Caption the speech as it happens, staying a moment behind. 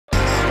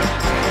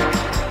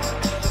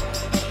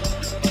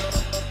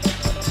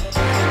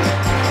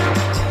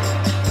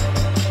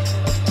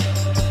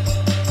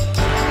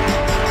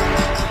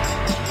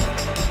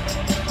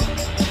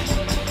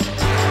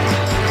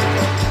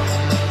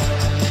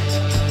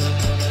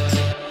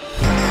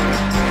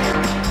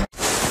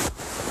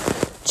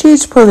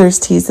GH Polar's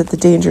teased that the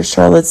dangers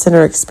Charlotte's in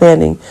are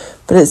expanding,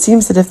 but it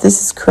seems that if this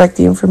is correct,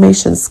 the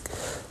information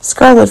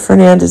Scarlett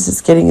Fernandez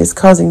is getting is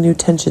causing new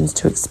tensions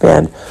to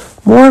expand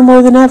more and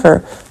more than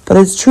ever. But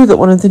it's true that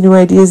one of the new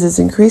ideas is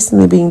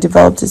increasingly being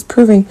developed is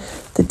proving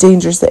the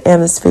dangers that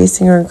Anna's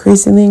facing are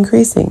increasingly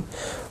increasing.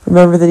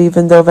 Remember that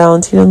even though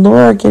Valentina and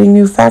Laura are getting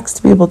new facts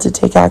to be able to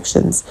take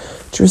actions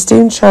to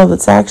restrain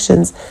Charlotte's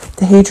actions,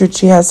 the hatred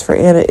she has for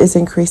Anna is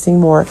increasing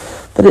more.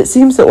 But it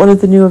seems that one of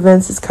the new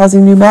events is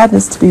causing new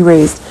madness to be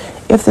raised.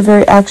 If the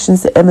very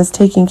actions that Emma's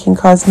taking can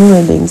cause new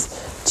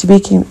endings to be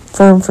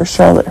confirmed for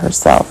Charlotte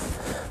herself.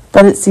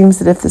 But it seems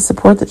that if the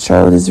support that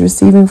Charlotte is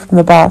receiving from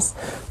the boss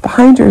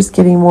behind her is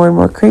getting more and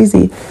more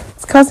crazy,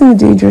 it's causing the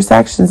dangerous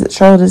actions that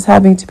Charlotte is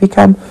having to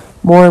become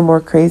more and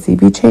more crazy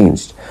be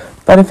changed.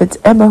 But if it's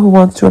Emma who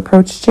wants to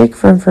approach Jake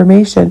for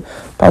information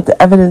about the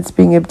evidence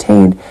being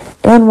obtained,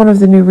 and one of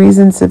the new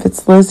reasons if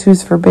it's Liz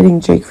who's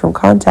forbidding Jake from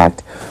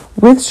contact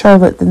with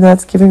Charlotte, then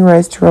that's giving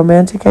rise to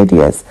romantic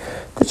ideas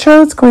that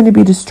Charlotte's going to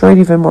be destroyed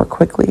even more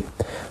quickly.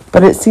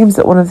 But it seems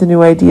that one of the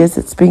new ideas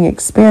that's being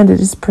expanded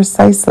is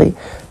precisely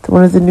that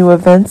one of the new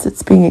events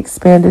that's being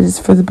expanded is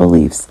for the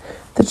beliefs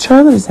that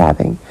Charlotte is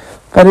having.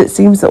 But it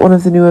seems that one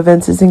of the new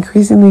events is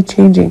increasingly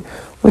changing,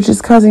 which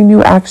is causing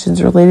new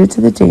actions related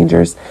to the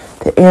dangers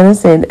that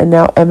Anna's in and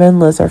now Emma and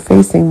Liz are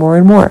facing more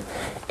and more.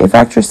 If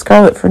actress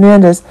Scarlett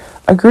Fernandez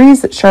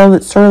agrees that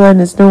Charlotte's storyline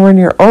is nowhere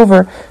near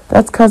over,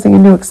 that's causing a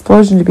new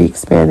explosion to be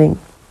expanding.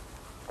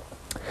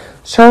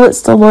 Charlotte's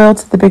still loyal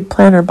to the big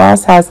plan her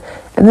boss has,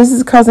 and this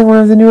is causing one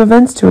of the new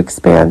events to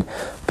expand.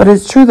 But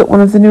it's true that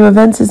one of the new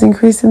events is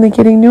increasingly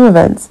getting new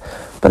events.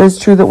 But it's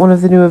true that one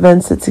of the new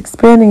events that's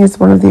expanding is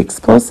one of the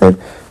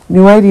explosive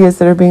new ideas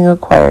that are being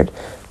acquired.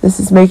 This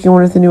is making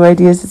one of the new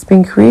ideas that's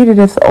being created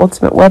if the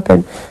ultimate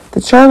weapon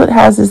that Charlotte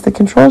has is the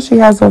control she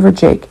has over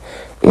Jake.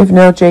 If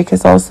now Jake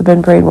has also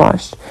been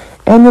brainwashed,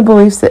 and the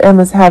beliefs that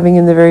Emma's having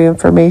in the very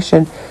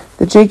information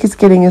that Jake is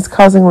getting is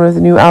causing one of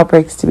the new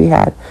outbreaks to be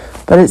had.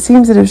 But it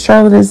seems that if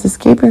Charlotte is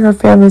escaping her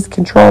family's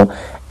control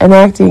and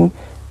acting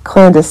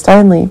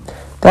clandestinely,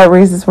 that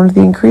raises one of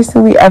the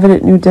increasingly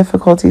evident new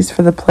difficulties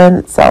for the plan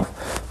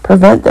itself,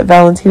 prevent that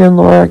Valentina and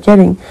Laura are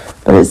getting.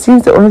 But it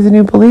seems that one of the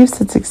new beliefs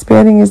that's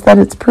expanding is that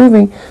it's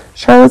proving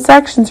Charlotte's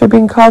actions are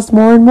being caused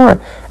more and more.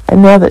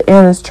 And now that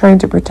Anna is trying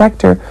to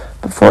protect her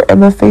before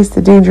Emma faced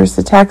the dangerous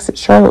attacks that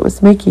Charlotte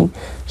was making,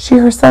 she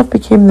herself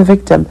became the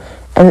victim,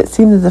 and it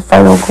seemed that the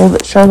final goal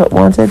that Charlotte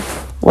wanted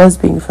was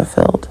being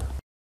fulfilled.